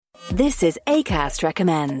This is Acast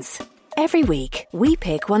Recommends. Every week, we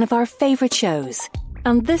pick one of our favourite shows.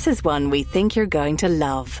 And this is one we think you're going to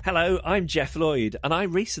love. Hello, I'm Jeff Lloyd, and I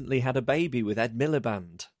recently had a baby with Ed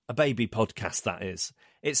Miliband. A baby podcast, that is.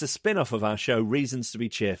 It's a spin-off of our show Reasons to be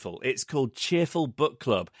Cheerful. It's called Cheerful Book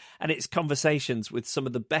Club, and it's conversations with some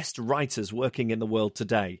of the best writers working in the world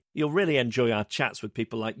today. You'll really enjoy our chats with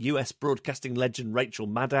people like US broadcasting legend Rachel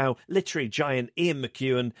Maddow, literary giant Ian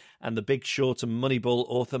McEwan, and The Big Short and Moneyball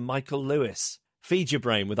author Michael Lewis. Feed your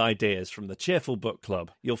brain with ideas from the Cheerful Book Club.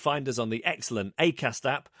 You'll find us on the excellent Acast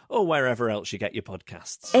app or wherever else you get your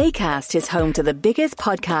podcasts. Acast is home to the biggest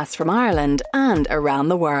podcasts from Ireland and around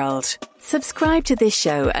the world. Subscribe to this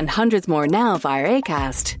show and hundreds more now via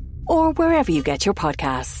Acast or wherever you get your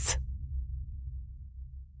podcasts.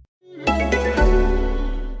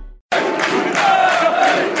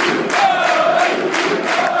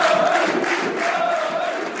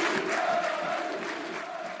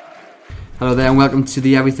 Hello there and welcome to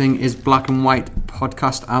the Everything is Black and White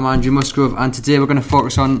podcast. I'm Andrew Musgrove and today we're going to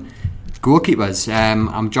focus on goalkeepers.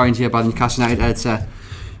 I'm joined here by the Newcastle United editor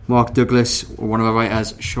Mark Douglas, one of our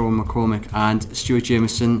writers Sean McCormick and Stuart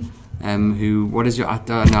Jameson, who, what is your, I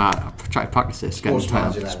tried to practice this,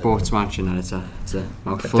 Sports Managing Editor. It's a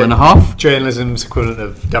mouthful and a half. Journalism's equivalent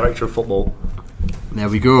of Director of Football. There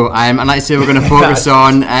we go. And like I say, we're going to focus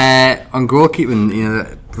on goalkeeping. You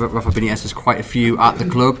know, Rafa Benitez has quite a few at the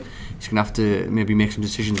club. He's going to have to maybe make some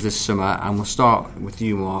decisions this summer, and we'll start with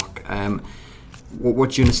you, Mark. What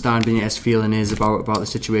do you understand Benitez's feeling is about the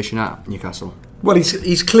situation at Newcastle? Well,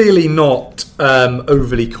 he's clearly not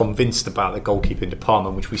overly convinced about the goalkeeping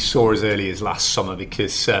department, which we saw as early as last summer,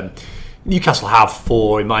 because Newcastle have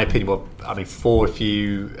four, in my opinion, four if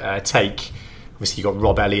you take... Obviously, you've got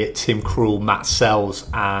Rob Elliott, Tim Krul, Matt Sells,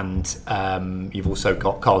 and you've also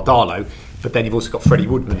got Carl Darlow. But then you've also got Freddie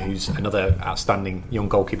Woodman, who's another outstanding young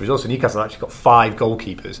goalkeeper as well. So Newcastle have actually got 5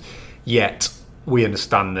 goalkeepers. Yet we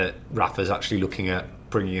understand that Rafa's actually looking at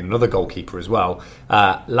bringing in another goalkeeper as well.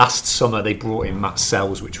 Last summer they brought in Matt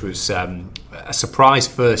Sells, which was a surprise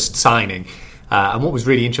first signing. And what was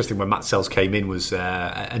really interesting when Matt Sells came in was,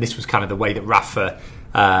 and this was kind of the way that Rafa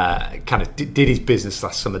kind of did his business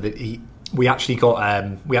last summer, that we actually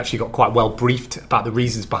got quite well briefed about the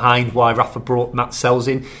reasons behind why Rafa brought Matt Sells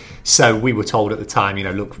in. So we were told at the time,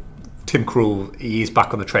 look, Tim Krul, he is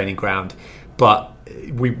back on the training ground, but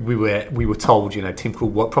we were told, Tim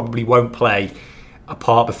Krul probably won't play a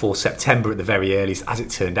part before September at the very earliest. As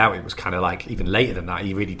it turned out, it was kind of like even later than that.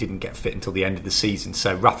 He really didn't get fit until the end of the season.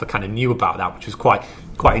 So Rafa kind of knew about that, which was quite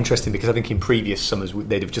interesting, because I think in previous summers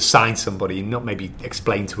they'd have just signed somebody and not maybe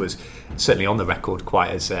explained to us, certainly on the record,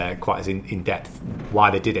 quite as in depth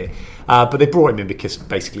why they did it. But they brought him in because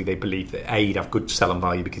basically they believed that A, he'd have good selling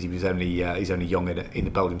value because he's only young in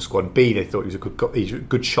the Belgium squad, and B, they thought he was a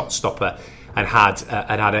good shot stopper and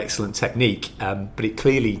had excellent technique. But it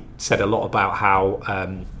clearly said a lot about how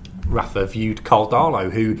Rafa viewed Carl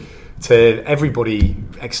Darlow, who to everybody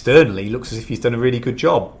externally looks as if he's done a really good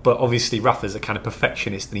job. But obviously Rafa's a kind of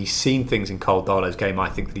perfectionist, and he's seen things in Carl Darlow's game, I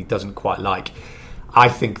think, that he doesn't quite like. I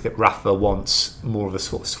think that Rafa wants more of a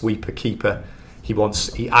sort of sweeper keeper.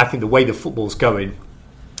 I think the way the football's going,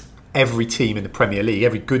 every team in the Premier League,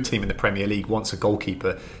 every good team in the Premier League wants a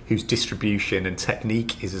goalkeeper whose distribution and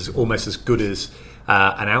technique is almost as good as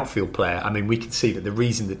an outfield player. I mean, we can see that the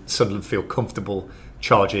reason that Sunderland feel comfortable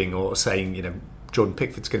charging or saying, Jordan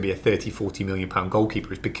Pickford's going to be a 30-40 million pound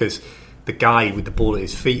goalkeeper is because the guy with the ball at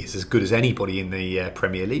his feet is as good as anybody in the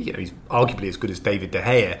Premier League. He's arguably as good as David De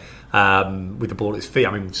Gea with the ball at his feet.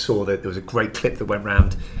 I mean, we saw that there was a great clip that went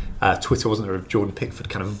round Twitter, wasn't there, of Jordan Pickford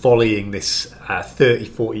kind of volleying this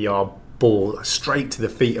 30-40 yard ball straight to the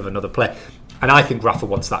feet of another player. And I think Rafa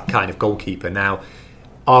wants that kind of goalkeeper. Now,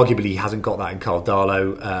 arguably he hasn't got that in Carl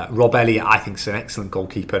Darlow. Rob Elliott, I think, is an excellent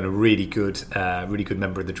goalkeeper and a really good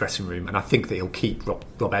member of the dressing room. And I think that he'll keep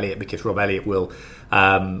Rob Elliott, because Rob Elliott will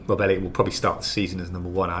probably start the season as number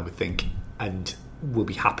 1, I would think, and will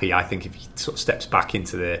be happy, I think, if he sort of steps back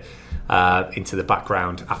into the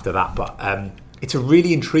background after that. But it's a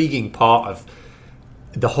really intriguing part of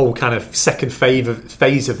the whole kind of second phase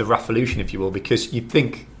of the Rafalution, if you will, because you'd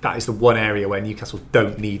think that is the one area where Newcastle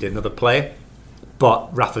don't need another player.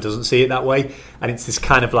 But Rafa doesn't see it that way, and it's this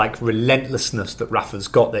kind of like relentlessness that Rafa's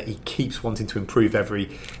got, that he keeps wanting to improve every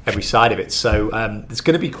side of it. So there's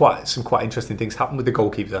going to be some quite interesting things happen with the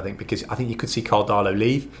goalkeepers, I think, because I think you could see Carl Darlow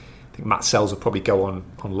leave. I think Matt Sells will probably go on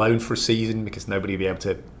loan for a season because nobody will be able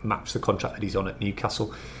to match the contract that he's on at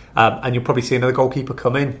Newcastle. And you'll probably see another goalkeeper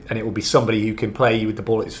come in, and it will be somebody who can play with the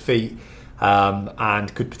ball at his feet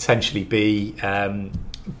and could potentially be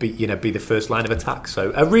be the first line of attack.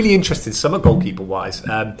 So a really interesting summer goalkeeper wise.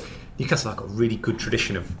 Newcastle have got a really good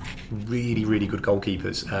tradition of really, really good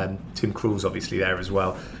goalkeepers. Tim Krul's obviously there as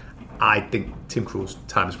well. I think Tim Krul's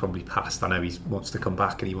time has probably passed. I know he wants to come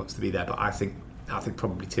back and he wants to be there, but I think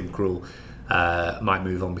probably Tim Krul might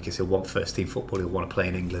move on because he'll want first team football. He'll want to play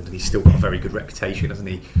in England, and he's still got a very good reputation, hasn't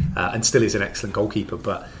he? And still is an excellent goalkeeper.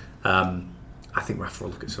 But I think Rafa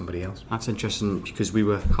will look at somebody else. That's interesting because we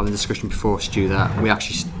were having a discussion before, Stu, that we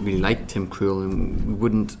actually really like Tim Krul, and we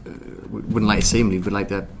wouldn't like to see him leave. We'd like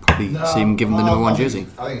to probably see him given the number one jersey.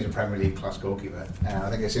 I think he's a Premier League class goalkeeper. I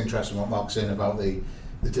think it's interesting what Mark's saying about the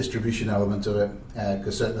distribution element of it,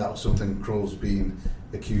 because certainly that was something Krul's been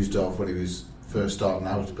accused of when he was first starting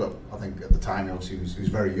out. But I think at the time he was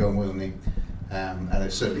very young, wasn't he? And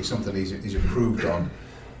it's certainly something he's improved on.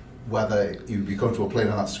 Whether he would be comfortable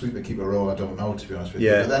playing on that sweeper keeper role, I don't know, to be honest with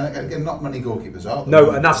you. But then again, not many goalkeepers are.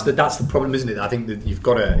 No, and that's the problem, isn't it? I think that you've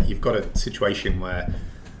got a situation where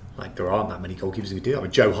like there aren't that many goalkeepers who do. I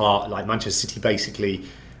mean, Joe Hart, like Manchester City, basically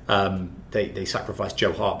they sacrificed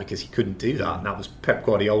Joe Hart because he couldn't do that, and that was Pep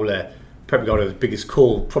Guardiola's biggest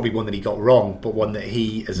call, probably one that he got wrong, but one that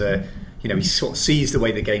he, as a he sort of sees the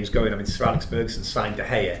way the game's going. I mean, Sir Alex Ferguson signed De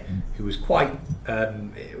Gea, who was quite,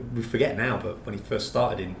 we forget now, but when he first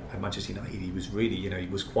started at Manchester United, he was really, he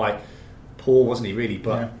was quite poor, wasn't he, really?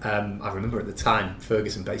 But I remember at the time,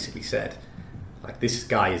 Ferguson basically said, like, this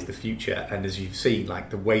guy is the future, and as you've seen,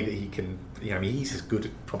 like, the way that he can, he's as good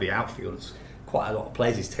at probably outfield as quite a lot of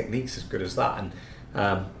players. His technique's as good as that, and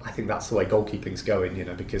I think that's the way goalkeeping's going,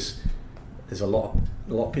 because there's a lot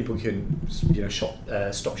of people who can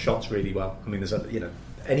stop shots really well. I mean, there's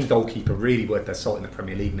any goalkeeper really worth their salt in the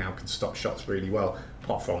Premier League now can stop shots really well,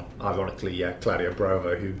 apart from ironically Claudio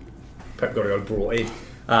Bravo, who Pep Guardiola brought in.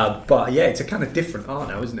 But yeah, it's a kind of different art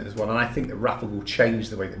now, isn't it, as well? And I think that Rafa will change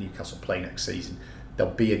the way that Newcastle play next season. They'll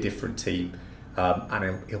be a different team,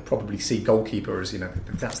 and he'll probably see goalkeeper as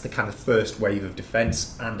that's the kind of first wave of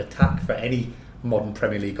defence and attack for any modern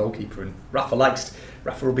Premier League goalkeeper, and Rafa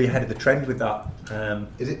will be ahead of the trend with that.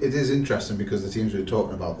 It is interesting because the teams we're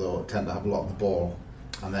talking about though tend to have a lot of the ball,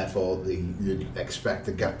 and therefore you expect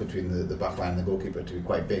the gap between the back line and the goalkeeper to be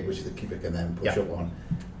quite big, which the keeper can then push up on.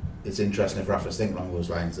 It's interesting if Rafa's thinking along those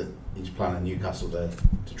lines that he's planning Newcastle to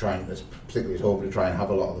try and, particularly at home, to try and have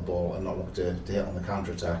a lot of the ball and not look to hit on the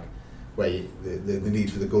counter attack, where the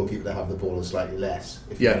need for the goalkeeper to have the ball is slightly less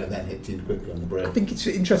if you're going to then hit teams quickly on the break. I think it's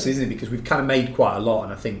interesting, isn't it, because we've kind of made quite a lot,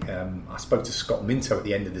 and I think I spoke to Scott Minto at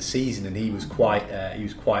the end of the season, and he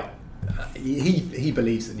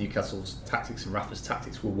believes that Newcastle's tactics and Rafa's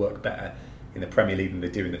tactics will work better in the Premier League than they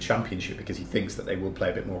do in the Championship, because he thinks that they will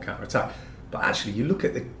play a bit more counter attack. But actually, you look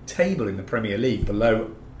at the table in the Premier League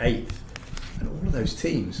below 8th, and all of those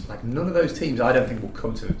teams, like none of those teams, I don't think will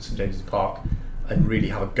come to St James's Park and really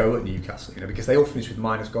have a go at Newcastle, because they all finish with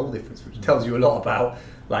minus goal difference, which tells you a lot about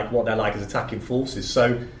like what they're like as attacking forces.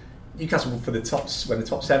 So Newcastle, for when the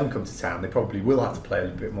top 7 come to town, they probably will have to play a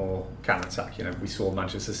little bit more counter attack. We saw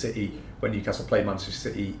Manchester City when Newcastle played Manchester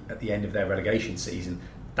City at the end of their relegation season.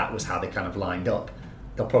 That was how they kind of lined up.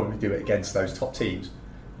 They'll probably do it against those top teams,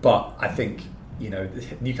 but I think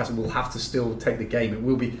Newcastle will have to still take the game. It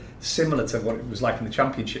will be similar to what it was like in the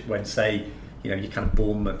Championship when, say, your kind of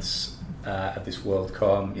Bournemouths of this world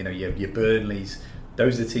come, your Burnleys.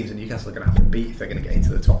 Those are the teams that Newcastle are going to have to beat if they're going to get into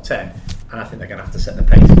the top 10, and I think they're going to have to set the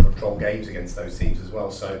pace and control games against those teams as well.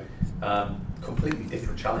 So completely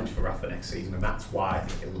different challenge for Rafa next season, and that's why I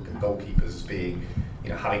think he'll look at goalkeepers as being,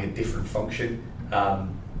 having a different function.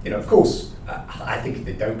 Of course, I think if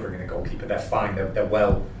they don't bring in a goalkeeper, they're fine. They're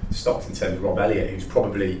well stocked in terms of Rob Elliott, who's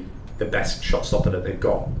probably the best shot stopper that they've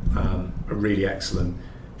got. A really excellent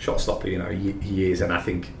shot stopper, he is, and I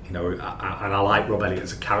think, and I like Rob Elliott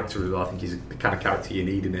as a character as well. I think he's the kind of character you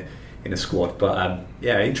need in a squad. But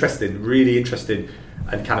interesting, really interesting,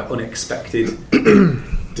 and kind of unexpected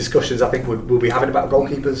discussions I think we'll be having about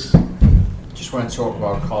goalkeepers. Just want to talk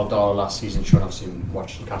about Carl Darlow last season. Sean, obviously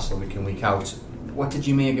watched Newcastle week in, week out. What did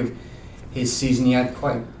you make of his season? He had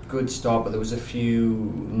quite a good start, but there was a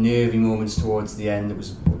few nervy moments towards the end. It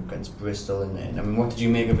was against Bristol, and what did you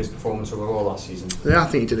make of his performance overall last season? Yeah, I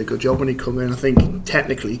think he did a good job when he came in. I think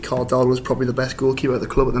technically Carl Darlow was probably the best goalkeeper at the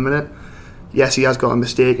club at the minute. Yes, he has got a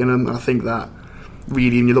mistake in him, and I think that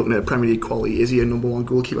really, when you're looking at Premier League quality, is he a number one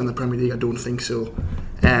goalkeeper in the Premier League? I don't think so.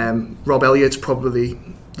 Rob Elliott's probably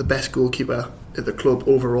the best goalkeeper at the club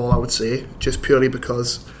overall, I would say, just purely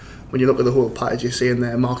because when you look at the whole package you're seeing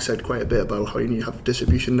there, Mark said quite a bit about how you need to have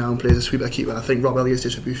distribution now and play as a sweeper keeper. I think Rob Elliott's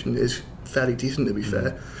distribution is fairly decent, to be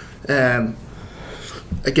fair.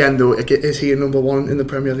 Again, though, is he a number one in the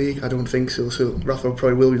Premier League? I don't think so. So Rafa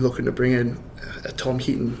probably will be looking to bring in a Tom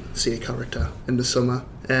Heaton, say, character in the summer.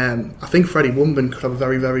 I think Freddie Woodman could have a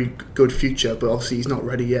very, very good future, but obviously he's not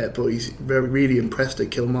ready yet. But he's really impressed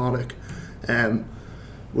at Kilmarnock.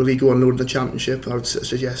 Will he go and load the Championship? I would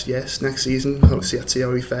suggest yes next season. Obviously, I'd see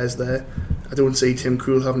how he fares there. I don't see Tim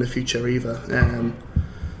Krul having a future either.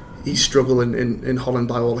 He's struggling in Holland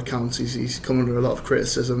by all accounts. He's come under a lot of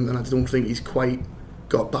criticism, and I don't think he's quite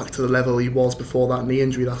got back to the level he was before that knee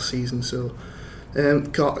injury last season. So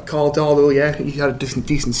Carl Darlow, yeah, he had a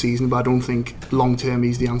decent season, but I don't think long term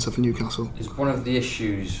he's the answer for Newcastle. Is one of the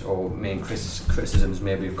issues or main criticisms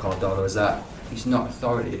maybe of Carl Darlow is that he's not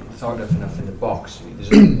authoritative enough in the box.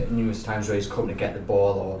 There's numerous times where he's come to get the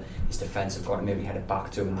ball, or his defence have got to maybe head it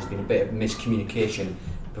back to him, and there's been a bit of miscommunication.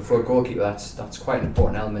 But for a goalkeeper, that's quite an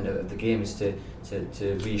important element of the game, is to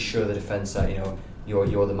reassure the defence that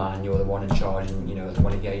you're the man, you're the one in charge, and the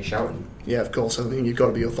one to get you shouting. Yeah, of course. I think you've got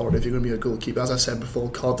to be authoritative if you're going to be a goalkeeper. As I said before,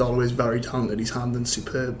 Carl Darlow is very talented. His handling's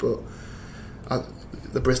superb, but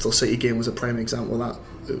the Bristol City game was a prime example of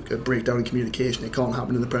that. A breakdown in communication. It can't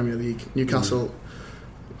happen in the Premier League. Newcastle.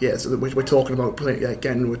 Yeah, so we're talking about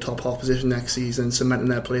getting into a top half position next season, cementing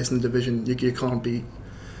their place in the division. You can't be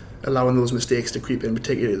allowing those mistakes to creep in,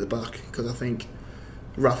 particularly at the back, because I think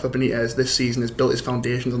Rafa Benitez this season has built his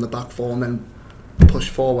foundations on the back four and then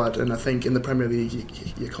pushed forward, and I think in the Premier League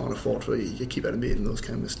you can't afford for you keep making those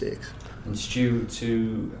kind of mistakes. And Stu,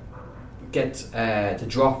 to get to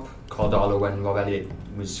drop Carl Darlow when Rob Elliott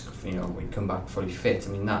was we'd come back fully fit,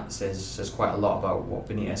 I mean that says quite a lot about what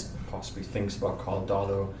Benitez possibly thinks about Carl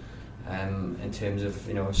Darlow in terms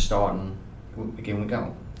of starting week in week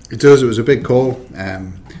out. It does. It was a big call.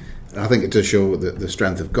 I think it does show the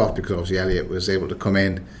strength of got, because obviously Elliott was able to come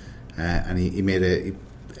in and he made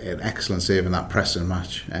an excellent save in that Preston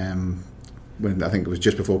match. When I think it was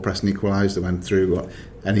just before Preston equalised, they went through,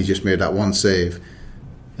 and he just made that one save,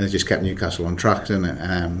 and it just kept Newcastle on track.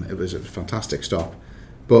 And it was a fantastic stop.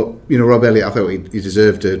 But Rob Elliott, I thought he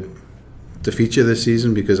deserved to feature this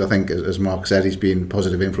season, because I think, as Mark said, he's been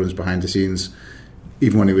positive influence behind the scenes,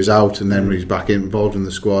 even when he was out, and then when he's back involved in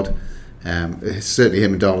the squad. Certainly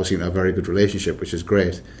him and Darlow seem to have a very good relationship, which is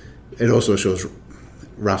great. It also shows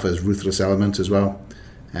Rafa's ruthless element as well.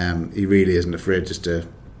 He really isn't afraid just to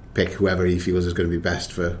pick whoever he feels is going to be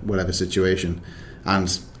best for whatever situation,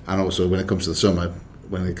 and also when it comes to the summer,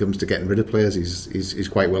 when it comes to getting rid of players, he's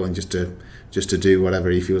quite willing just to do whatever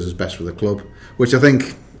he feels is best for the club, which I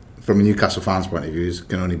think from a Newcastle fan's point of view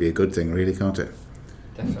can only be a good thing, really, can't it?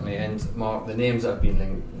 Definitely. And Mark, the names that have been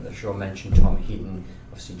linked, the show mentioned Tom Heaton,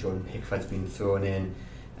 obviously Jordan Pickford's been thrown in,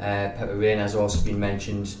 Pepe Reina has also been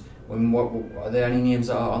mentioned. Are there any names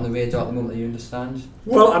that are on the radar at the moment that you understand?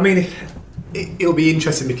 Well, I mean, it'll be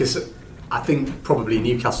interesting, because I think probably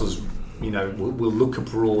Newcastle's, will look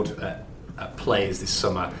abroad at players this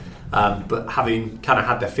summer, but having kind of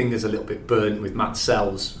had their fingers a little bit burnt with Matt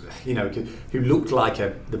Sells, who looked like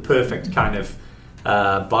the perfect kind of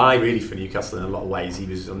buy really for Newcastle in a lot of ways. He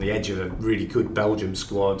was on the edge of a really good Belgium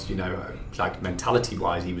squad, like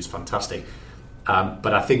mentality-wise, he was fantastic.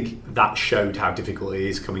 But I think that showed how difficult it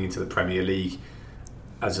is coming into the Premier League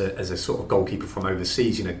as a sort of goalkeeper from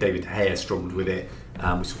overseas. David De Gea struggled with it.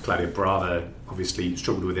 We saw Claudio Bravo obviously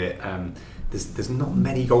struggled with it. There's not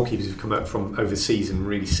many goalkeepers who've come up from overseas and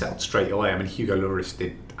really settled straight away. I mean, Hugo Lloris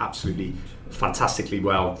did absolutely fantastically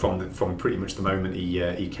well from pretty much the moment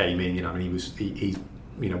he came in. He's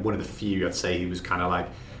one of the few, I'd say, he was kind of like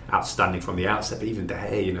outstanding from the outset. But even De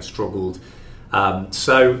Gea, struggled.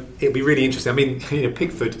 So it'll be really interesting. I mean,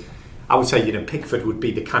 Pickford, I would say, Pickford would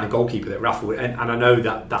be the kind of goalkeeper that Rafa would, and I know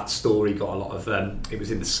that story got a lot of, it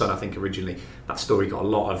was in the Sun, I think, originally. That story got a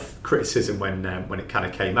lot of criticism when it kind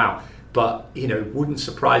of came out. But, it wouldn't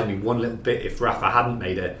surprise me one little bit if Rafa hadn't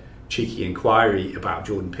made a cheeky inquiry about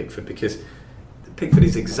Jordan Pickford, because Pickford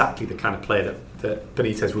is exactly the kind of player that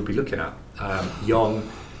Benitez would be looking at. Young,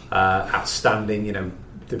 outstanding,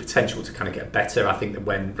 the potential to kind of get better. I think that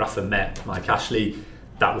when Rafa met Mike Ashley,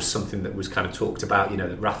 that was something that was kind of talked about,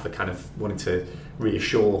 that Rafa kind of wanted to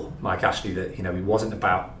reassure Mike Ashley that, he wasn't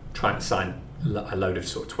about trying to sign a load of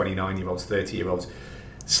sort of 29-year-olds, 30-year-olds.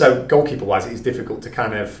 So goalkeeper-wise, it is difficult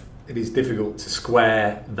to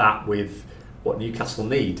square that with what Newcastle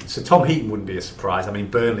need. So Tom Heaton wouldn't be a surprise. I mean,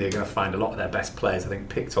 Burnley are going to find a lot of their best players, I think,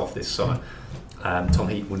 picked off this summer. Tom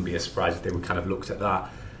Heaton wouldn't be a surprise if they would kind of looked at that.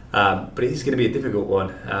 But it is going to be a difficult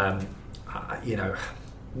one.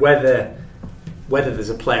 Whether there's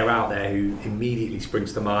a player out there who immediately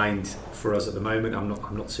springs to mind for us at the moment, I'm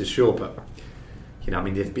not so sure. But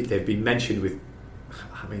they've been mentioned with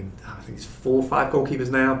I mean, I think it's 4 or 5 goalkeepers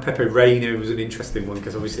now. Pepe Reina was an interesting one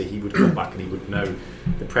because obviously he would come back and he would know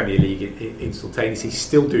the Premier League instantaneously. He's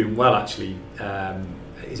still doing well, actually.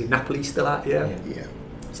 Is it Napoli still at? Yeah.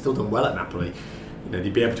 Still done well at Napoli. You know,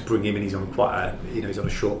 you'd be able to bring him in. He's on he's on a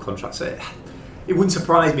short contract. So it wouldn't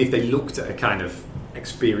surprise me if they looked at a kind of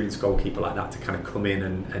experienced goalkeeper like that to kind of come in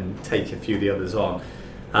and take a few of the others on.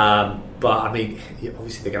 But I mean,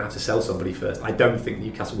 obviously they're going to have to sell somebody first. I don't think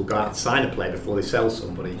Newcastle will go out and sign a player before they sell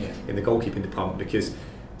somebody in the goalkeeping department because,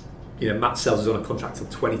 you know, Matt Sells is on a contract till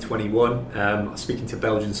 2021. I was speaking to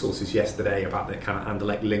Belgian sources yesterday about the kind of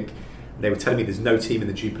Anderlecht link. They were telling me there's no team in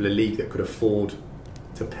the Jupiler League that could afford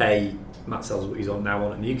to pay Matt Sells what he's on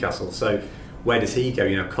at Newcastle. So where does he go?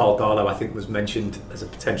 You know, Carl Darlow I think was mentioned as a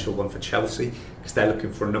potential one for Chelsea because they're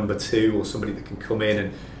looking for a number 2 or somebody that can come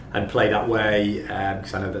in and play that way.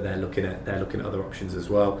 Because I know that they're looking at other options as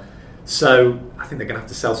well. So I think they're going to have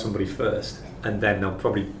to sell somebody first, and then they'll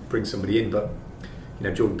probably bring somebody in. But you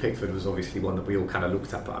know, Jordan Pickford was obviously one that we all kind of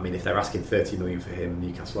looked at. But I mean, if they're asking 30 million for him,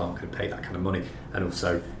 Newcastle aren't going to pay that kind of money. And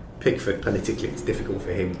also, Pickford politically, it's difficult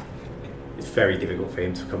for him. It's very difficult for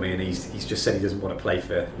him to come in. He's just said he doesn't want to play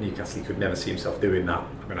for Newcastle. He could never see himself doing that.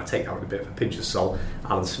 I mean, I take that with a bit of a pinch of salt.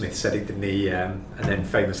 Alan Smith said it, didn't he? And then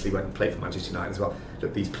famously went and played for Manchester United as well.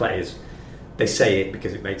 Look, these players, they say it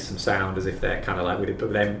because it makes them sound as if they're kind of like with it.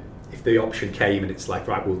 But then, if the option came and it's like,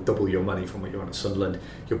 right, we'll double your money from what you're on at Sunderland,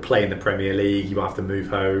 you'll play in the Premier League, you have to move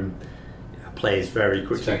home. Players very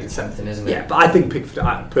quickly. It's something, isn't it? Yeah, but I think Pickford.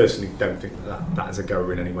 I personally don't think that is a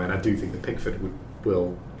goer in anyway, and I do think that Pickford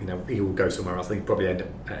will he will go somewhere else. I think he'll probably end up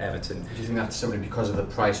at Everton. Do you think that's simply because of the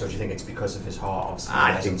price, or do you think it's because of his heart? Obviously,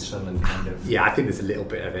 I think Sunderland kind of. Yeah, I think there's a little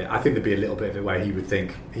bit of it. I think there'd be a little bit of it where he would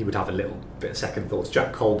think he would have a little bit of second thoughts.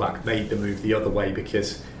 Jack Colback made the move the other way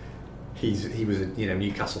because he was a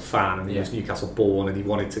Newcastle fan and he was Newcastle born and he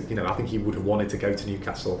wanted to. I think he would have wanted to go to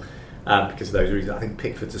Newcastle. Because of those reasons. I think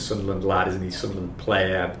Pickford's a Sunderland lad, isn't he? Sunderland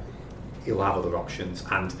player. He'll have other options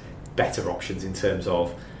and better options in terms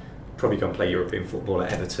of probably go and play European football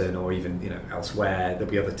at Everton or even elsewhere. There'll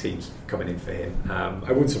be other teams coming in for him. It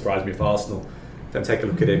wouldn't surprise me if Arsenal don't take a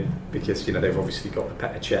look at him because they've obviously got the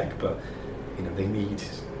Petr Cech, but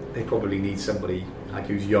they probably need somebody like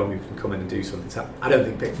who's young who can come in and do something. So I don't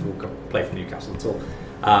think Pickford will play for Newcastle at all.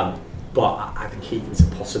 But I think Heaton's a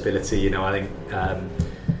possibility. I think.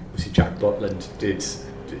 Obviously Jack Butland did,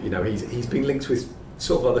 he's been linked with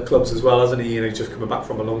sort of other clubs as well, hasn't he? He's just coming back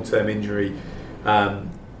from a long-term injury.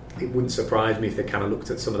 It wouldn't surprise me if they kind of looked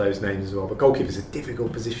at some of those names as well. But goalkeeper's a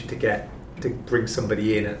difficult position to bring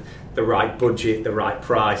somebody in at the right budget, the right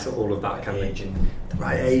price, all of that kind of thing. The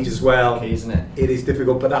right age as well. Okay, isn't it? It is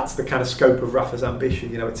difficult, but that's the kind of scope of Rafa's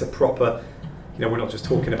ambition. It's a proper, we're not just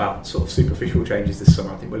talking about sort of superficial changes this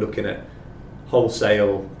summer. I think we're looking at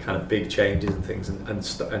wholesale kind of big changes and things, and I don't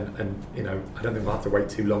think we'll have to wait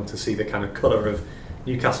too long to see the kind of colour of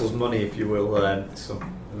Newcastle's money, if you will. I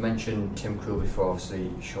mentioned Tim Krul before. Obviously,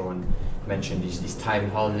 Sean mentioned his time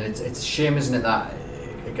in Holland. It's a shame, isn't it, that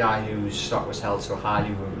a guy whose stock was held so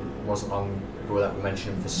highly wasn't long ago that we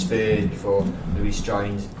mentioned for Spurs before Luis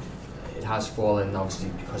joined. It has fallen obviously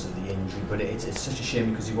because of the injury, but it's such a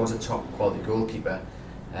shame because he was a top quality goalkeeper,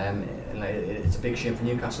 and it's a big shame for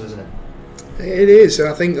Newcastle, isn't it? It is, and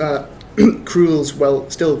I think that Krul's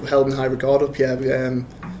still held in high regard up here.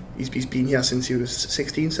 He's been here since he was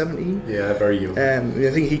 16, 17. Yeah, very young.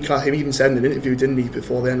 I think he even said in an interview, didn't he,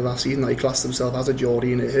 before the end of last season, that he classed himself as a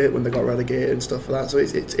Geordie, and it hurt when they got relegated and stuff like that. So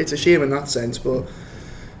it's a shame in that sense. But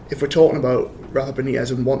if we're talking about Rafa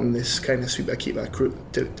Benitez and wanting this kind of super keeper,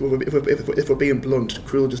 if we're being blunt,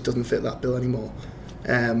 Krul just doesn't fit that bill anymore.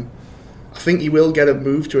 I think he will get a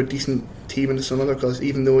move to a decent team in the summer because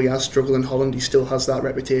even though he has struggled in Holland, he still has that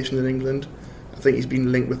reputation in England. I think he's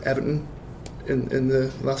been linked with Everton in the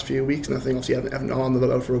last few weeks, and I think obviously Everton are on the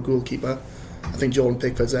lookout for a goalkeeper. I think Jordan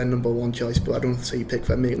Pickford's their number one choice, but I don't see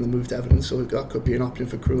Pickford making the move to Everton, so that could be an option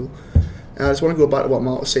for Krul. And I just want to go back to what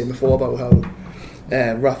Mark was saying before about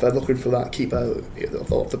how Rafa looking for that keeper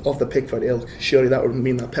of the Pickford ilk. Surely that would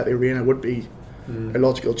mean that Pepe Reina would be a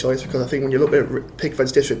logical choice, because I think when you look at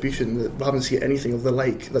Pickford's distribution, we haven't seen anything of the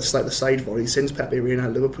that's like the side volley since Pepe Reina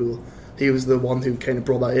at Liverpool. He was the one who kind of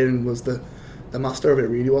brought that in and was the master of it,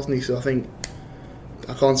 really, wasn't he? So I think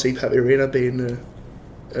I can't see Pepe Reina being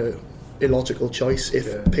a illogical choice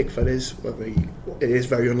if Pickford is. It is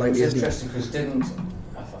very unlikely, isn't it? It's interesting because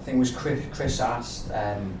I think it was Chris asked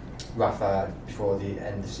Rafa before the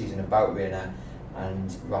end of the season about Reina,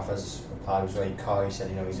 and Rafa's reply was very coy. He said,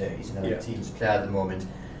 he's another team's player at the moment.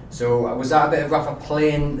 So was that a bit of Rafa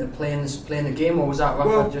playing the game, or was that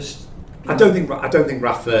Rafa just? I don't think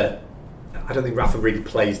Rafa. I don't think Rafa really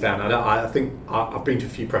plays down. I think I've been to a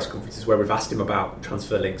few press conferences where we've asked him about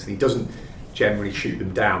transfer links, and he doesn't generally shoot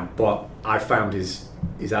them down. But I found his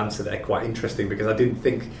answer there quite interesting, because I didn't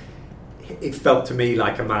think it felt to me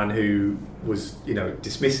like a man who was,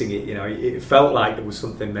 dismissing it. It felt like there was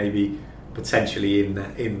something maybe potentially in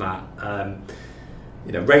that.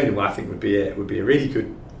 Reina, I think would be a really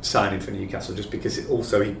good signing for Newcastle, just because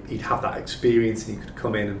he'd have that experience and he could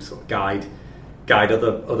come in and sort of guide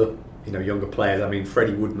other younger players. I mean,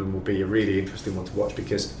 Freddie Woodman will be a really interesting one to watch,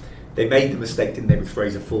 because they made the mistake, didn't they, with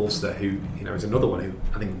Fraser Forster, who is another one who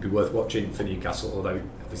I think would be worth watching for Newcastle, although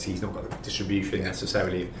obviously he's not got the distribution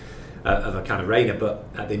necessarily of a kind of Reina.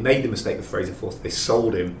 But they made the mistake with Fraser Forster. They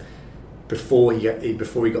sold him before he got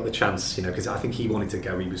the chance, because I think he wanted to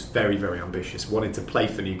go. He was very, very ambitious, wanted to play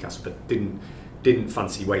for Newcastle, but didn't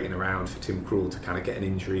fancy waiting around for Tim Krul to kind of get an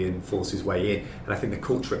injury and force his way in. And I think the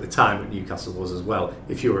culture at the time at Newcastle was as well,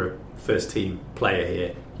 if you're a first team player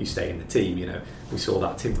here, you stay in the team. We saw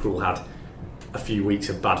that Tim Krul had a few weeks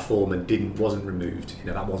of bad form and wasn't removed.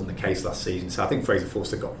 That wasn't the case last season. So I think Fraser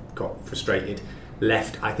Forster got frustrated,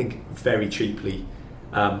 left, I think, very cheaply,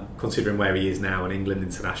 considering where he is now, an England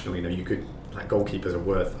international. Goalkeepers are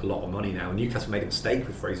worth a lot of money now. And Newcastle made a mistake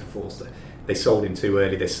with Fraser Forster. They sold him too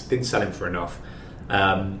early. They didn't sell him for enough.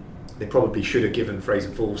 They probably should have given Fraser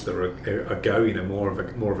Forster a go, more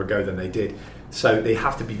of a go than they did. So they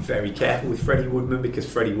have to be very careful with Freddie Woodman, because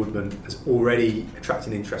Freddie Woodman has already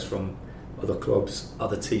attracted interest from other clubs,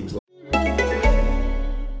 other teams.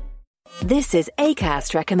 This is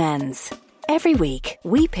Acast Recommends. Every week,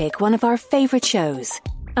 we pick one of our favourite shows.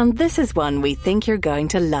 And this is one we think you're going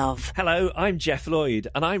to love. Hello, I'm Jeff Lloyd,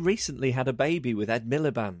 and I recently had a baby with Ed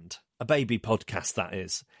Miliband. A baby podcast, that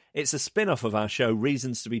is. It's a spin-off of our show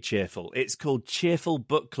Reasons to be Cheerful. It's called Cheerful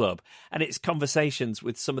Book Club, and it's conversations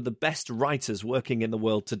with some of the best writers working in the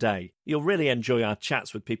world today. You'll really enjoy our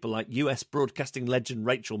chats with people like US broadcasting legend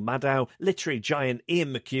Rachel Maddow, literary giant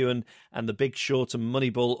Ian McEwan, and The Big Short and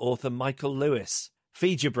Moneyball author Michael Lewis.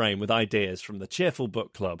 Feed your brain with ideas from the Cheerful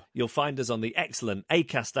Book Club. You'll find us on the excellent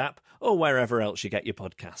Acast app or wherever else you get your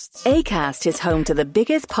podcasts. Acast is home to the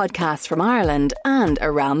biggest podcasts from Ireland and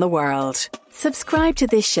around the world. Subscribe to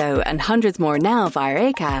this show and hundreds more now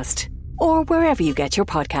via Acast or wherever you get your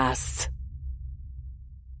podcasts.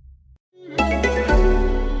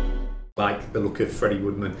 Like the look of Freddie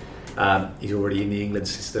Woodman, he's already in the England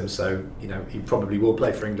system, so he probably will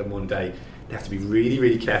play for England one day. They have to be really,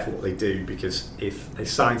 really careful what they do, because if they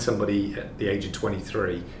sign somebody at the age of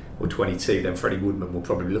 23 or 22, then Freddie Woodman will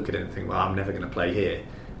probably look at it and think, well, I'm never going to play here,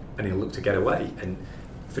 and he'll look to get away. And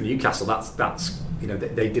for Newcastle, that's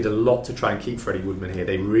they did a lot to try and keep Freddie Woodman here.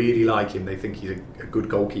 They really like him. They think he's a good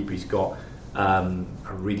goalkeeper. He's got a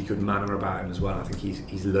really good manner about him as well. I think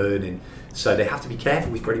he's learning. So they have to be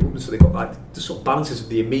careful with Freddie Woodman. So they've got the sort of balances of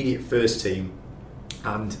the immediate first team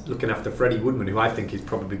and looking after Freddie Woodman, who I think is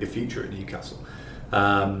probably the future at Newcastle.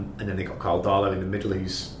 And then they've got Carl Darlow in the middle,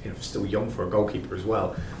 who's still young for a goalkeeper as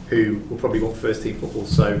well, who will probably want first team football.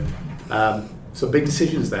 So some big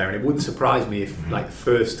decisions there, and it wouldn't surprise me if the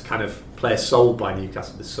first kind of player sold by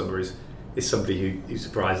Newcastle this summer is somebody who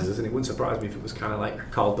surprises us, and it wouldn't surprise me if it was kind of like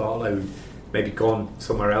Carl Darlow, who maybe gone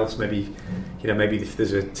somewhere else. Maybe if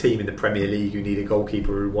there's a team in the Premier League who need a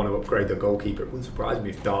goalkeeper, who want to upgrade their goalkeeper, it wouldn't surprise me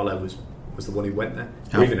if Darlow was the one who went there.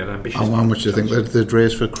 Or even an ambitious. How much do you think they'd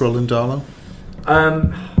raise for Krul and Darlow?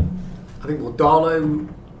 I think Darlow,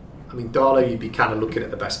 you'd be kind of looking at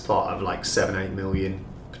the best part of like 7-8 million,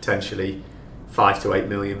 potentially 5 to 8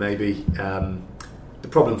 million maybe. The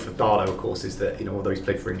problem for Darlow, of course, is that although he's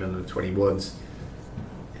played for England under 21s,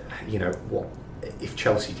 what if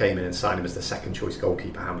Chelsea came in and signed him as the second choice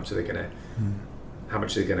goalkeeper? How much are they going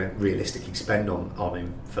to realistically spend on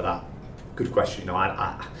him for that? Good question.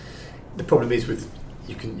 The problem is with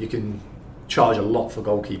you can charge a lot for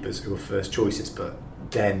goalkeepers who are first choices, but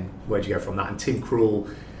then where do you go from that? And Tim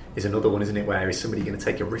Krul is another one, isn't it? Where is somebody going to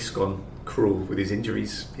take a risk on Krul with his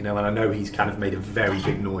injuries? And I know he's kind of made a very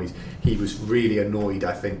big noise. He was really annoyed,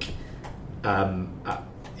 I think,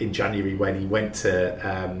 in January when he left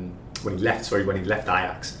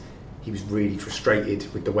Ajax. He was really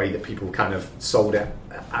frustrated with the way that people kind of sold it,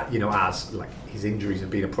 as like his injuries have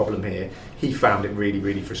been a problem here. He found it really,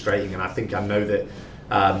 really frustrating, and I know that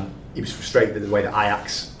he was frustrated with the way that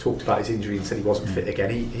Ajax talked about his injury and said he wasn't fit again.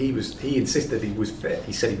 He insisted he was fit.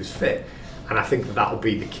 He said he was fit, and I think that'll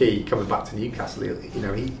be the key coming back to Newcastle.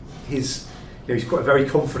 He's quite a very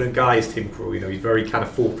confident guy, is Tim Krul. He's very kind of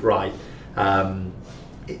forthright.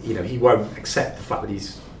 He won't accept the fact that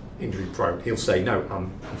he's injury prone. He'll say, no,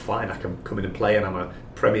 I'm fine, I can come in and play, and I'm a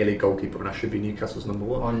Premier League goalkeeper and I should be Newcastle's number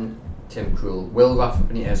one. On Tim Krul, will Rafa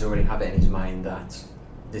Benitez already have it in his mind that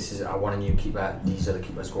I want a new keeper, these other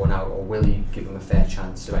keepers going out, or will you give him a fair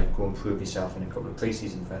chance to go and prove yourself in a couple of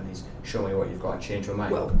pre-season friendlies, show me what you've got and change your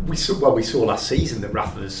mind? Well, we saw last season that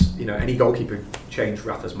Rafa's, any goalkeeper changed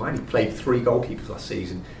Rafa's mind. He played 3 goalkeepers last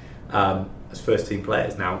season as first team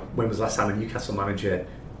players. Now, when was the last time a Newcastle manager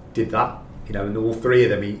did that? And all 3 of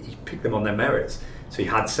them, he picked them on their merits. So he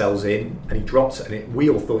had Sells in and he dropped, and we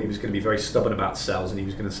all thought he was going to be very stubborn about Sells, and he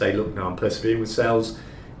was going to say, look, no, I'm persevering with Sells,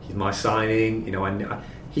 he's my signing.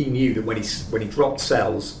 He knew that when he dropped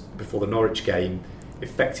Sells before the Norwich game,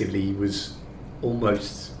 effectively he was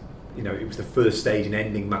almost, it was the first stage in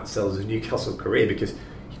ending Matt Sells' Newcastle career, because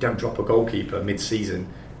you don't drop a goalkeeper mid-season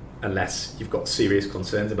unless you've got serious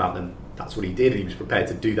concerns about them. That's what he did, and he was prepared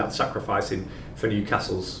to do that, sacrificing for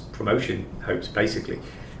Newcastle's promotion hopes, basically.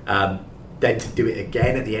 Then to do it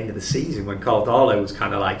again at the end of the season when Carl Darlow was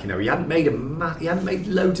kind of like, he hadn't made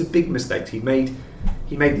loads of big mistakes. He made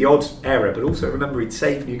the odd error, but also remember he'd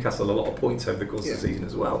saved Newcastle a lot of points over the course of the season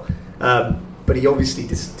as well. But he obviously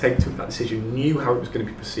took that decision, knew how it was going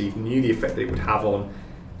to be perceived, knew the effect that it would have on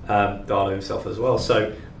Darlow himself as well.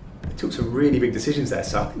 So he took some really big decisions there.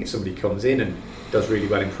 So I think if somebody comes in and does really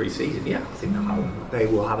well in pre-season, I think they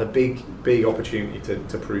will have a big opportunity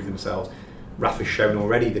to prove themselves. Rafa's shown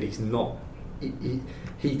already that he's not.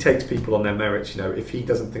 He takes people on their merits. If he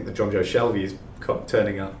doesn't think that John Joe Shelby is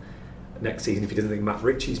turning up next season, if he doesn't think Matt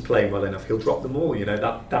Ritchie's playing well enough, he'll drop them all.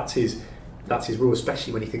 That's his rule,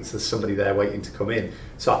 especially when he thinks there's somebody there waiting to come in.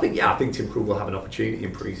 So I think Tim Krul will have an opportunity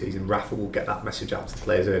in pre-season. Rafa will get that message out to the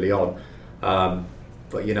players early on.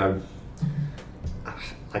 But I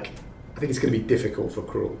think it's going to be difficult for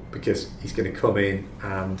Krul, because he's going to come in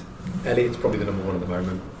and Elliott's probably the number 1 at the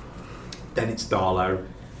moment. Then it's Darlow.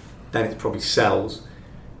 Then it's probably Sells.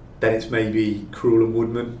 Then it's maybe Krul and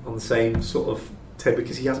Woodman on the same sort of tape,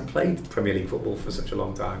 because he hasn't played Premier League football for such a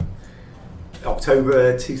long time.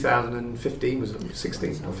 October 2015 was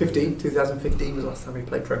 16 or 15. 2015 was the last time he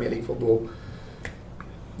played Premier League football.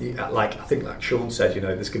 I think, like Sean said,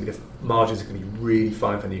 there's going to be the margins are going to be really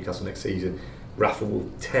fine for Newcastle next season. Rafa will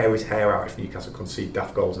tear his hair out if Newcastle concede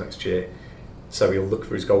daft goals next year. So he'll look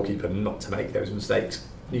for his goalkeeper not to make those mistakes.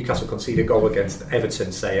 Newcastle concede a goal against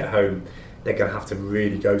Everton, say at home, they're going to have to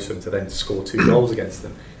really go for them to then score 2 goals against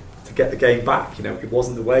them to get the game back. It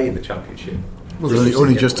wasn't the way in the Championship. Well, they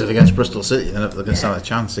only just did against Bristol City, and they're going to stand a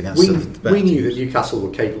chance against we knew that Newcastle were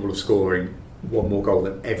capable of scoring 1 more goal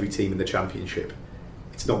than every team in the Championship.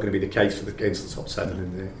 It's not going to be the case against the top 7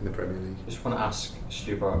 in the Premier League. I just want to ask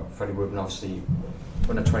Stu about Freddie Woodman. Obviously,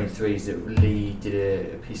 under 23s, that Lee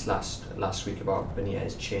did a piece last week about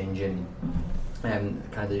Benitez changing kind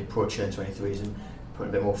of the approach in 23s and putting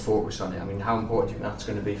a bit more focus on it. I mean, how important do you think that's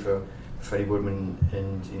going to be for Freddie Woodman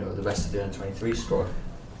and the rest of the under 23 squad?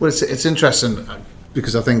 Well, it's interesting,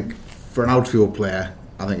 because I think for an outfield player,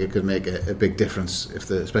 I think it could make a big difference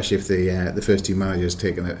especially if the first team manager has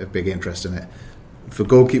taken a big interest in it. For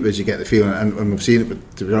goalkeepers, you get the feeling, and we've seen it,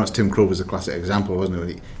 but to be honest, Tim Krul was a classic example, wasn't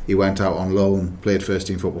it? He went out on loan, played first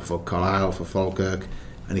team football for Carlisle, for Falkirk,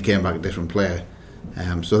 and he came back a different player.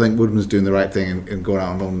 So I think Woodman's doing the right thing in going out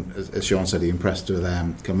on loan. As Sean said, he impressed with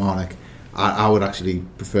Kilmarnock. I would actually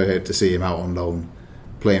prefer to see him out on loan,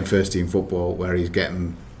 playing first team football, where he's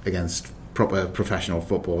getting against proper professional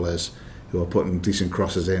footballers who are putting decent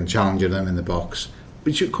crosses in, challenging them in the box.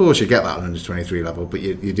 Which of course you get that on under 23 level, but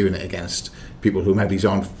you're doing it against people who maybe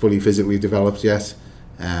aren't fully physically developed yet,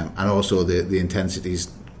 and also the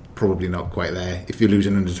intensity's probably not quite there. If you lose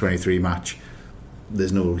an under 23 match,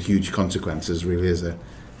 there's no huge consequences, really, is there?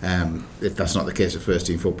 If that's not the case of first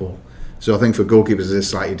team football. So I think for goalkeepers it's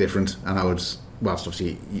slightly different, and whilst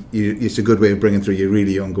obviously it's a good way of bringing through your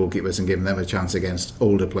really young goalkeepers and giving them a chance against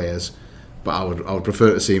older players, but I would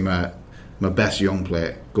prefer to see my best young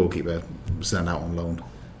goalkeeper stand out on loan.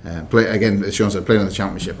 Play again, as Sean said, playing in the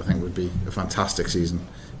Championship I think would be a fantastic season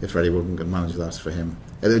if Freddie Woodman could manage that for him.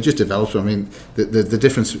 It just develops. I mean, the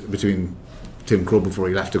difference between Tim Krul before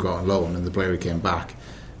he left to go on loan and the player who came back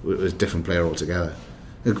was a different player altogether.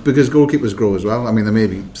 Because goalkeepers grow as well. I mean, they may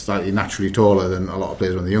be slightly naturally taller than a lot of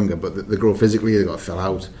players when they're younger, but they grow physically, they've got to fill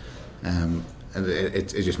out. And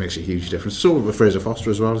it just makes a huge difference. So with Fraser Foster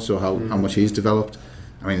as well, so how much he's developed.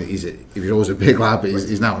 I mean, he's always a big lad, but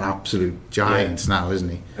he's now an absolute giant now, isn't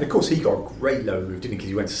he? And of course, he got a great loan move, didn't he? Because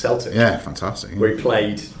he went to Celtic. Yeah, fantastic. Where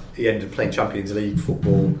he ended up playing Champions League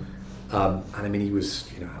football, and I mean, he was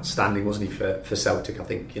outstanding, wasn't he, for Celtic? I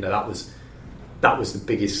think that was the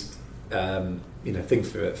biggest thing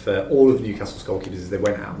for all of Newcastle's goalkeepers, is they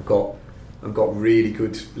went out and got really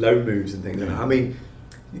good loan moves and things. Yeah. And I mean,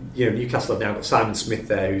 Newcastle have now got Simon Smith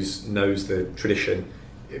there, who knows the tradition.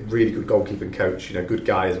 a really good goalkeeping coach, good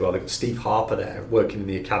guy as well. They've got Steve Harper there working in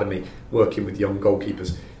the academy, working with young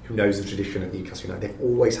goalkeepers, who knows the tradition at Newcastle United. They've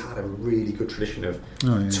always had a really good tradition of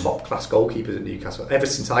top class goalkeepers at Newcastle. Ever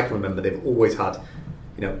since I can remember, they've always had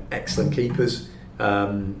excellent keepers,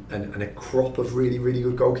 and a crop of really, really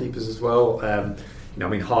good goalkeepers as well.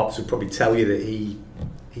 Harps would probably tell you that he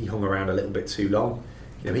hung around a little bit too long.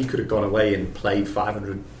 He could have gone away and played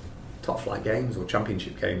 500 top flight games or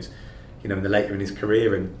championship games, in the later in his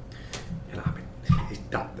career. And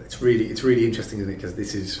it's really interesting, isn't it? Because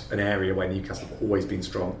this is an area where Newcastle have always been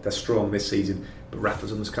strong. They're strong this season, but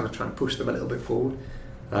Rafa's was kind of trying to push them a little bit forward.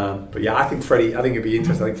 But yeah, I think it'd be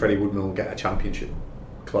interesting. I think Freddie Woodman will get a championship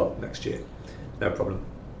club next year, no problem.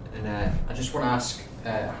 And I just want to ask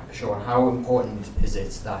Sean, how important is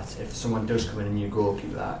it that if someone does come in a new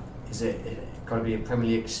goalkeeper, is it got to be a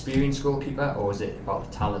Premier League experienced goalkeeper, or is it about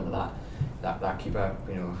the talent that keeper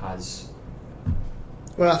has?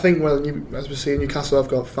 Well, I think as we're saying, Newcastle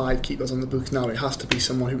have got 5 keepers on the books now. It has to be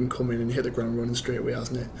someone who can come in and hit the ground running straight away,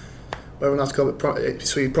 hasn't it? Whether or not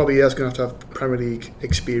so he probably is going to have Premier League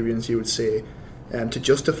experience, you would say, to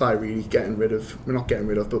justify really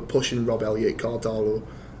but pushing Rob Elliott, Cardallo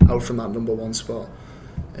out from that number 1 spot.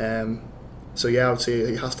 So yeah, I would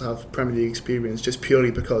say he has to have Premier League experience, just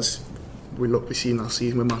purely because we seen last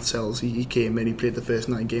season with Matt Sells. He came in, he played the first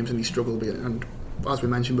 9 games and he struggled, and as we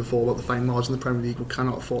mentioned before about the fine margin in the Premier League, we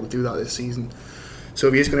cannot afford to do that this season. So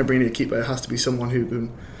if he is going to bring in a keeper, it has to be someone who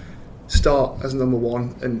can start as number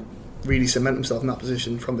 1 and really cement himself in that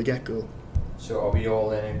position from the get-go. So are we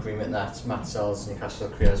all in agreement that Matt Sells' Newcastle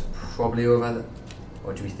career is probably over,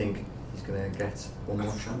 or do we think he's going to get one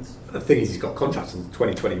more chance? The thing is, he's got contracts in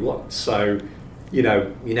 2021, so you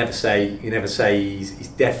never say he's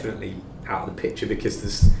definitely out of the picture, because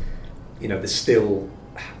there's still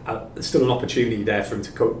an opportunity there for him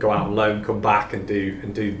to go out on loan, come back and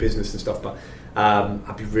do business and stuff. But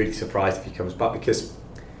I'd be really surprised if he comes back, because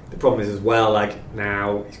the problem is as well,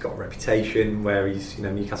 now he's got a reputation where he's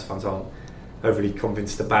Newcastle fans aren't overly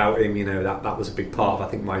convinced about him. That was a big part of,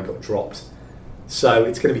 I think, why he got dropped. So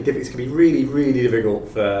it's going to be difficult. It's going to be really, really difficult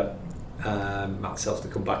for Matt Sells to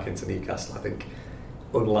come back into Newcastle. I think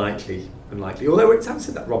unlikely. Although it's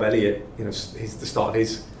said that Rob Elliott, the start of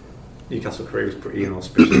his Newcastle career was pretty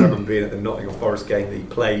inauspicious. I remember being at the Nottingham Forest game that he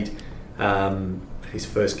played, his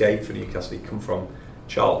first game for Newcastle. He'd come from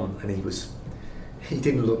Charlton, and he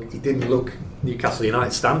didn't look Newcastle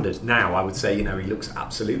United standard. Now I would say he looks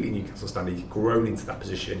absolutely Newcastle standard. He's grown into that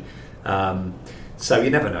position, so you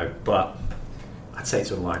never know. But I'd say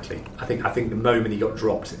it's unlikely. I think the moment he got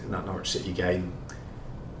dropped in that Norwich City game,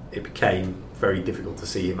 it became very difficult to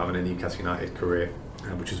see him having a Newcastle United career,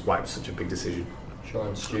 which is why it was such a big decision.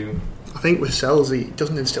 Sean, Stu? I think with Sells, he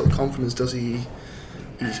doesn't instill confidence, does he?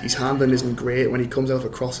 His handling isn't great. When he comes out for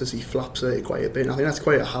crosses, he flaps it quite a bit. I think that's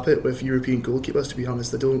quite a habit with European goalkeepers, to be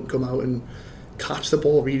honest. They don't come out and catch the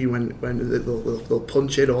ball really when they'll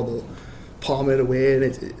punch it or they'll palm it away,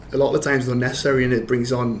 and a lot of the times it's unnecessary, and it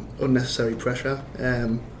brings on unnecessary pressure.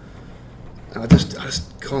 And I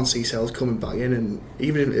just can't see Sells coming back in, and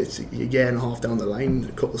even if it's a year and a half down the line,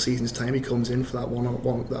 a couple of seasons time, he comes in for that one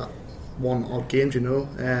odd game.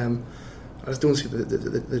 I just don't see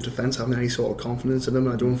the defence having any sort of confidence in him,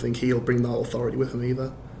 and I don't think he'll bring that authority with him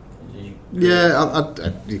either. Yeah,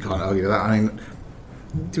 you can't argue that. I mean,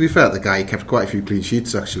 to be fair, the guy kept quite a few clean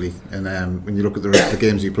sheets actually, and when you look at the rest of the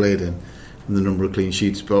games he played in, and the number of clean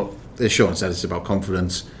sheets, but as Sean said, it's about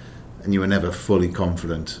confidence, and you were never fully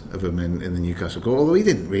confident of him in the Newcastle goal, although he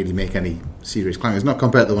didn't really make any serious claims. It's not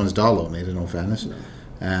compared to the ones Darlow made, in all fairness.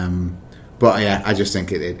 No. But yeah, I just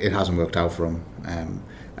think it hasn't worked out for him.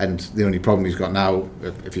 And the only problem he's got now,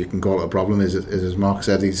 if you can call it a problem, is as Mark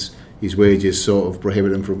said, his wages sort of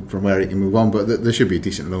prohibit him from where he can move on. But there should be a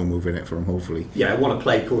decent loan move in it for him, hopefully. Yeah, I want to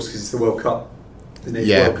play, of course, because it's the World Cup. There's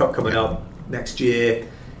World Cup coming up next year.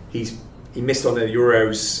 He missed on the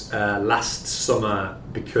Euros last summer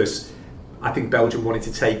because I think Belgium wanted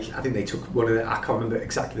to take. I think they took one of the, I can't remember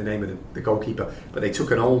exactly the name of the goalkeeper, but they took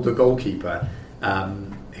an older goalkeeper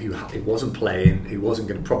who wasn't playing, who wasn't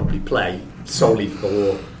going to probably play solely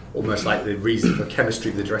for almost like the reason for chemistry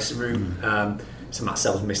of the dressing room. So Matt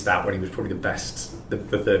Sells missed out when he was probably the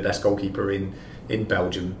third best goalkeeper in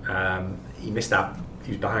Belgium. He missed out.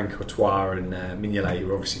 He was behind Courtois and Mignolet, who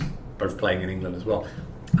were obviously both playing in England as well.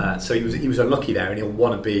 So he was unlucky there, and he'll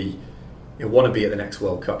want to be at the next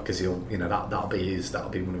World Cup because that'll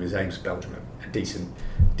be one of his aims. Belgium, a decent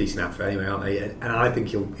outfit anyway, aren't they? And I think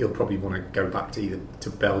he'll probably want to go back to either to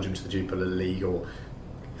Belgium, to the Jupiler League, or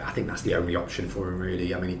I think that's the only option for him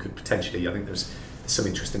really. I mean, he could potentially. I think there's some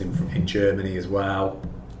interest in him in Germany as well,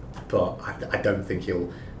 but I don't think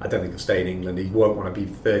he'll stay in England. He won't want to be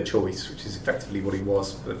third choice, which is effectively what he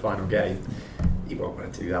was for the final game. He won't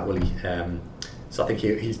want to do that, will he? So I think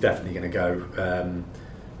he's definitely going to go.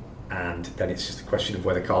 And then it's just a question of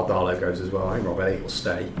whether Carl Darlow goes as well. I think Rob Elliott will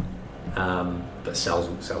stay, but Sells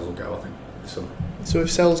will go, I think. So if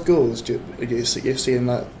Sells goes, you're seeing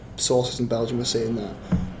that sources in Belgium are saying that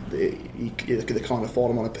they can't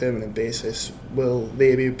afford him on a permanent basis. Will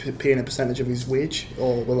they be paying a percentage of his wage,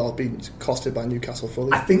 or will that be costed by Newcastle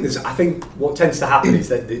fully? I think what tends to happen is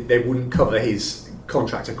that they wouldn't cover his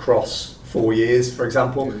contract across 4 years, for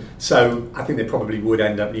example. So I think Newcastle probably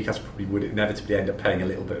would inevitably end up paying a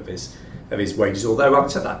little bit of his wages. Although having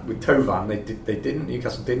said that, with Tovan,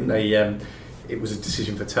 Newcastle didn't. It was a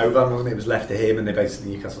decision for Tovan, wasn't it? It was left to him, and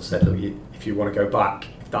Newcastle said, look, if you want to go back,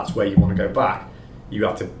 if that's where you want to go back, you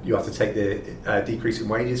have to take the decrease in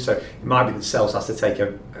wages. So it might be that Sells has to take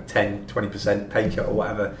a 10-20% pay cut or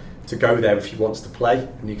whatever to go there if he wants to play.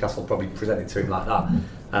 And Newcastle will probably present it to him like that.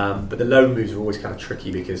 But the loan moves are always kind of tricky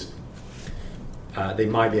because they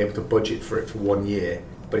might be able to budget for it for 1 year,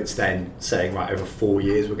 but it's then saying, right, over 4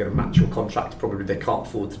 years we're going to match your contract. Probably they can't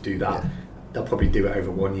afford to do that. They'll probably do it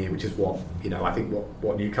over 1 year, which is what I think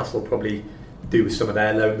what Newcastle will probably do with some of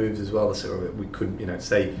their loan moves as well. So we couldn't,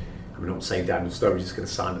 say, I'm not saying Daniel Sturridge is going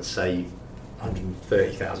to sign at say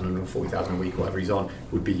 130,000, 140,000 a week, whatever he's on,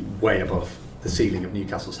 would be way above the ceiling of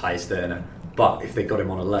Newcastle's highest earner. But if they got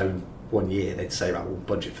him on a loan 1 year, they'd say, right, we'll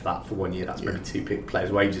budget for that for 1 year. That's maybe 2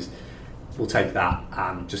 players' wages. We'll take that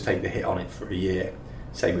and just take the hit on it for a year.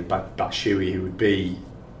 Same with Batshuayi, who would be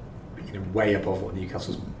way above what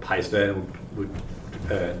Newcastle's highest earner would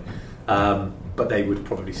earn. But they would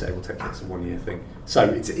probably say, we'll take it as a 1 year thing. So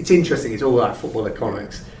it's interesting. It's all like football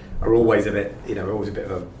economics are always a bit, always a bit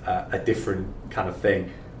of a different kind of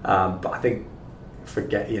thing. But I think for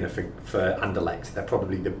Anderlecht, they're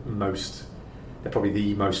probably the most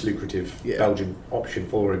lucrative Belgian option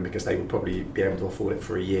for him, because they would probably be able to afford it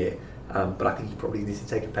for a year. But I think he probably needs to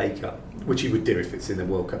take a pay cut, which he would do if it's in the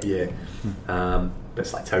World Cup year. But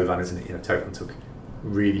it's like Tovan, isn't it? Tovan took a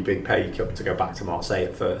really big pay cut to go back to Marseille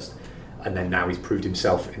at first, and then now he's proved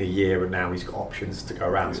himself in a year, and now he's got options to go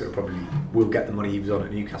around. So he probably will get the money he was on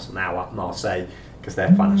at Newcastle now at Marseille, because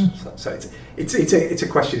they're financial. So it's a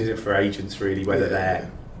question, is it, for agents really, whether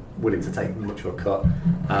they're willing to take much of a cut,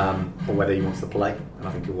 or whether he wants to play. And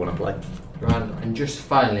I think he'll want to play. And just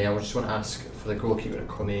finally, I just want to ask for the goalkeeper to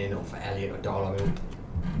come in, or for Elliott or Darlow. I mean,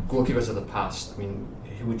 goalkeepers of the past, who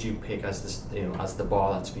would you pick as this, as the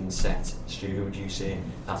bar that's been set? Stu, who would you say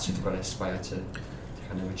that's who they've got to aspire to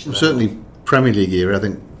kind of reach? Certainly Premier League era, I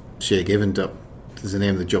think Shay Given is the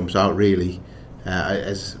name that jumps out really.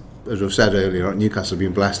 As we've said earlier, Newcastle have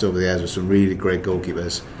been blessed over the years with some really great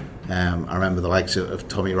goalkeepers. I remember the likes of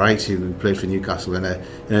Tommy Wright, who played for Newcastle in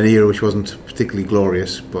an era which wasn't particularly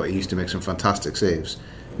glorious, but he used to make some fantastic saves.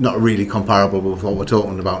 Not really comparable with what we're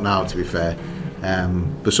talking about now, to be fair.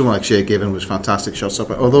 But someone like Shay Given was fantastic shot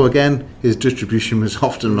stopper, although again his distribution was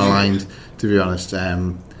often maligned, to be honest.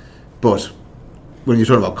 But when you're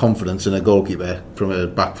talking about confidence in a goalkeeper from a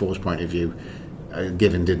back four's point of view,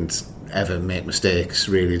 Given didn't ever make mistakes,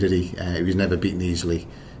 really, did he? He was never beaten easily.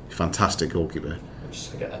 Fantastic goalkeeper.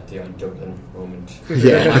 Just forget that Dion Dublin moment.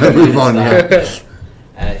 Move on.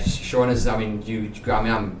 Sean, I'm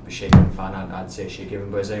a Shay Given fan. I'd say Shay Given,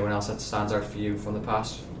 but is anyone else that stands out for you from the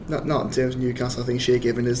past? Not in terms of Newcastle. I think Shay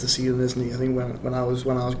Given is the ceiling, isn't he? I think when I was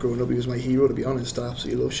growing up, he was my hero, to be honest. I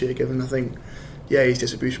absolutely love Shay Given. I think, his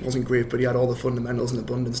distribution wasn't great, but he had all the fundamentals in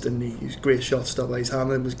abundance, didn't he? He was a great shot stopper, his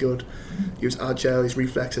handling was good, he was agile, his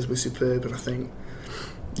reflexes were superb, and I think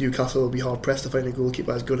Newcastle will be hard pressed to find a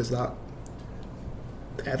goalkeeper as good as that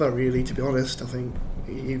ever, really, to be honest. I think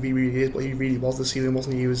he really was the ceiling,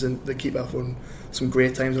 wasn't he? He was the keeper for some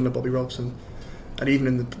great times under Bobby Robson, and even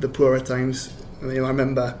in the poorer times. I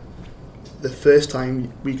remember the first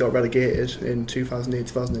time we got relegated in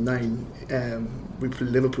 2008-2009, we played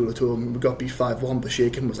Liverpool at home. We got beat 5-1, but Shay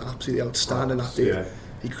Given was absolutely outstanding that day. Yeah.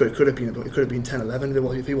 It could have been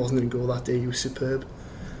 10-11 if he wasn't in goal that day. He was superb,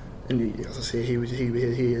 and as I say, he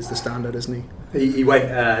is the standard, isn't he? He went.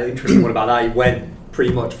 Interesting one about that. He went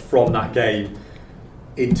pretty much from that game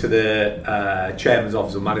into the chairman's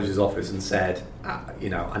office or manager's office and said,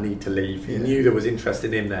 I need to leave. He knew there was interest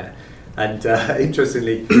in him there. And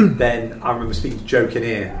interestingly, then I remember speaking to Joe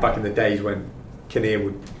Kinnear back in the days when Kinnear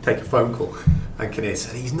would take a phone call, And Kinnear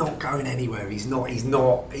said he's not going anywhere. He's not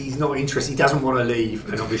interested. He doesn't want to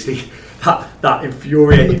leave. And obviously that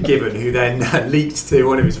infuriated Given, who then leaked to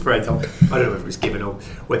one of his friends. I don't know whether it was Given or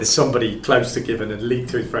whether somebody close to Given had leaked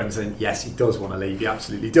to his friends saying yes, he does want to leave. He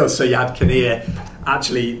absolutely does. So you had Kinnear.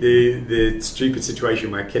 Actually, the stupid situation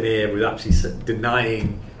where Kinnear was actually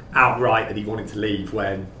denying outright that he wanted to leave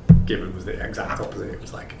when Given was the exact opposite.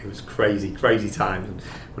 It was crazy times, and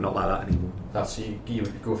we're not like that anymore. That's you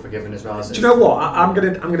would go for Given as well. As do you know what? I'm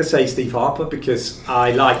gonna say Steve Harper, because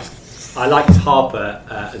I liked Harper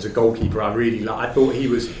as a goalkeeper. I thought he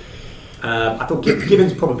was. I thought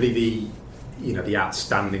Given's probably the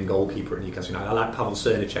outstanding goalkeeper at Newcastle United. I like Pavel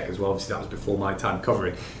Srnicek as well. Obviously, that was before my time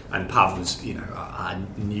covering, and Pav was, I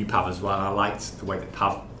knew Pav as well. I liked the way that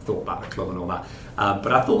Pav thought about the club and all that.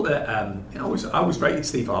 But I thought that I always rated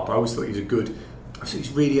Steve Harper. I always thought he was I thought he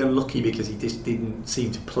was really unlucky because he just didn't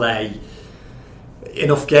seem to play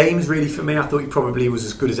enough games really for me. I thought he probably was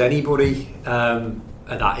as good as anybody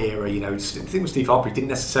at that era. The thing with Steve Harper,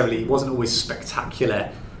 he wasn't always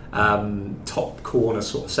spectacular top corner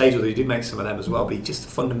sort of saves, although he did make some of them as well, but he just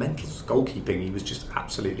fundamentals goalkeeping, he was just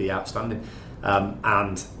absolutely outstanding.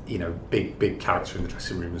 And big character in the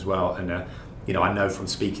dressing room as well. And I know from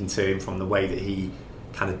speaking to him, from the way that he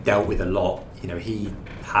kind of dealt with a lot, he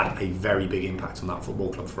had a very big impact on that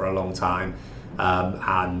football club for a long time.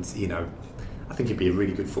 And I think he'd be a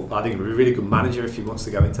really good really good manager if he wants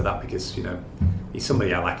to go into that, because he's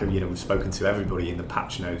somebody I like. We've spoken to everybody in the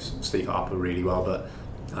patch knows Steve Harper really well, but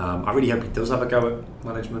I really hope he does have a go at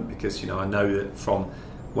management, because I know that from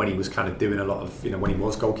when he was kind of doing a lot of when he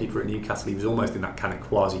was goalkeeper at Newcastle, he was almost in that kind of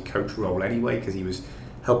quasi coach role anyway, because he was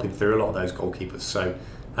helping through a lot of those goalkeepers. So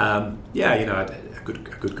a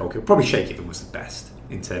good goalkeeper. Probably Shay Given was the best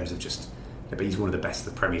in terms of just, but he's one of the best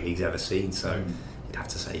the Premier League's ever seen. So you'd have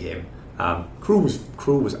to say him.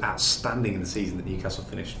 Krul was outstanding in the season that Newcastle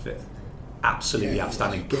finished fifth. Absolutely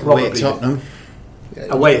outstanding. Away at Tottenham.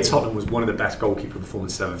 Away at Tottenham was one of the best goalkeeper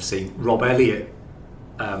performances I've ever seen. Rob Elliott,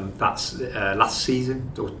 that's last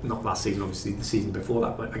season, or not last season, obviously the season before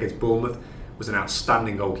that against Bournemouth, was an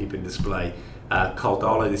outstanding goalkeeping display. Carl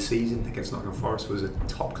Darlow this season against Nottingham Forest was a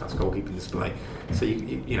top class goalkeeping display. So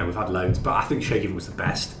we've had loads, but I think Shay Given was the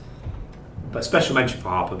best. But special mention for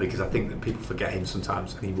Harper, because I think that people forget him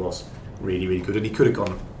sometimes, and he was really, really good, and he could have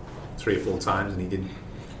gone 3 or 4 times and he didn't.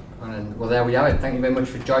 And well, there we have it. Thank you very much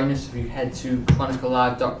for joining us. If you head to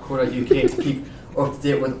chroniclelive.co.uk to keep up to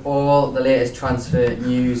date with all the latest transfer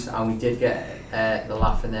news, and we did get the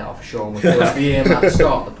laugh in there off Sean with VM at the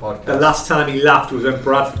start of the podcast. The last time he laughed was when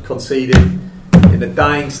Bradford conceded in the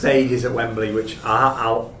dying stages at Wembley, which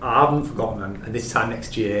I haven't forgotten, and this time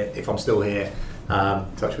next year, if I'm still here,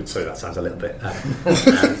 touchwood, sorry, that sounds a little bit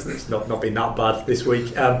it's not been that bad this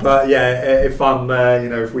week, but yeah, if I'm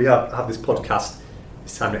if we have this podcast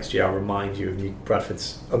this time next year, I'll remind you of New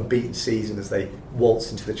Bradford's unbeaten season as they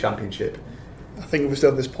waltz into the Championship. I think if we still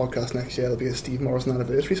have this podcast next year, it'll be a Steve Morrison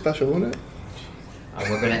anniversary special, won't it? And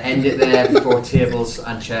we're going to end it there before tables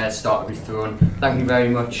and chairs start to be thrown. Thank you very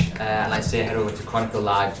much, and like I say, head over to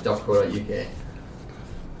chroniclelive.co.uk.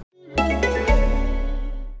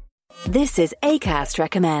 This is Acast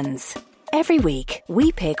Recommends. Every week,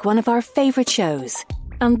 we pick one of our favourite shows.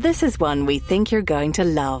 And this is one we think you're going to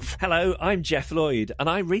love. Hello, I'm Jeff Lloyd, and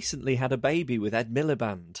I recently had a baby with Ed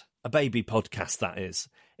Miliband. A baby podcast, that is.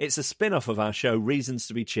 It's a spin-off of our show Reasons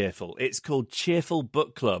to be Cheerful. It's called Cheerful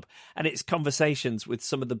Book Club, and it's conversations with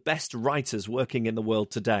some of the best writers working in the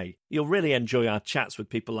world today. You'll really enjoy our chats with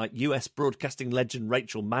people like US broadcasting legend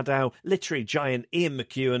Rachel Maddow, literary giant Ian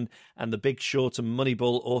McEwan, and The Big Short and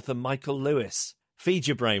Moneyball author Michael Lewis. Feed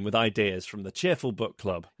your brain with ideas from the Cheerful Book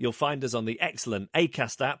Club. You'll find us on the excellent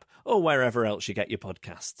Acast app or wherever else you get your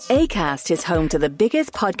podcasts. Acast is home to the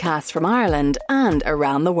biggest podcasts from Ireland and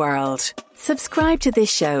around the world. Subscribe to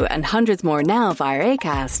this show and hundreds more now via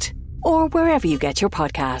Acast or wherever you get your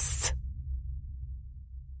podcasts.